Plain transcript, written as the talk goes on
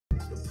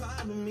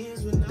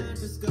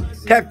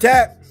Tap,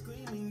 tap.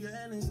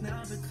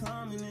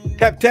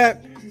 Tap,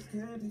 tap.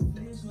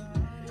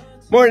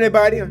 Morning,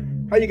 everybody.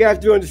 How you guys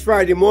doing this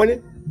Friday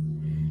morning?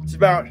 It's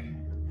about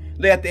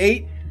late after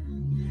 8.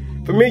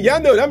 For me,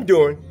 y'all know what I'm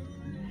doing.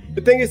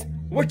 The thing is,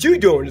 what you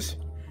doing this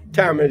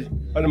time of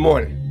the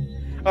morning?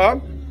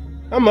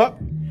 I'm up,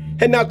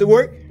 heading out to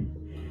work.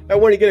 I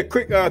want to get a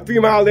quick 3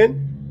 mile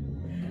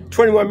in,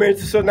 21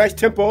 minutes or so, nice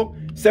tempo,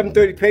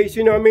 7:30 pace,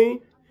 you know what I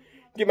mean?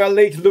 Get my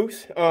legs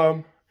loose.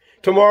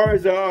 Tomorrow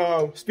is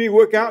a speed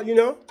workout, you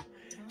know?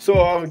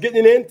 So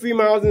getting it in, 3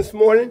 miles this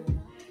morning.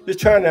 Just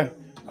trying to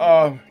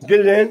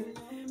get it in.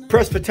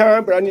 Pressed for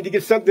time, but I need to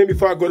get something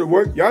before I go to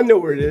work. Y'all know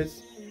what it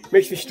is.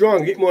 Makes me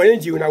strong, get more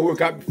energy when I work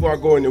out before I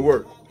go into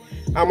work.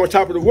 I'm on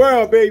top of the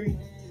world, baby.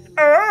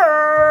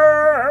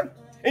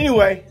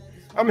 Anyway,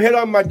 I'm gonna head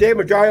on my day, I'm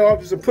gonna dry off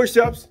with some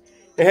push-ups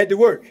and head to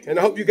work. And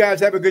I hope you guys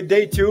have a good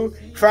day too.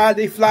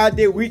 Friday, fly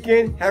day,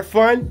 weekend, have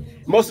fun.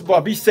 Most of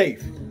all, be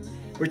safe.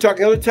 We're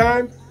talking another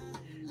time.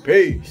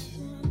 Peace.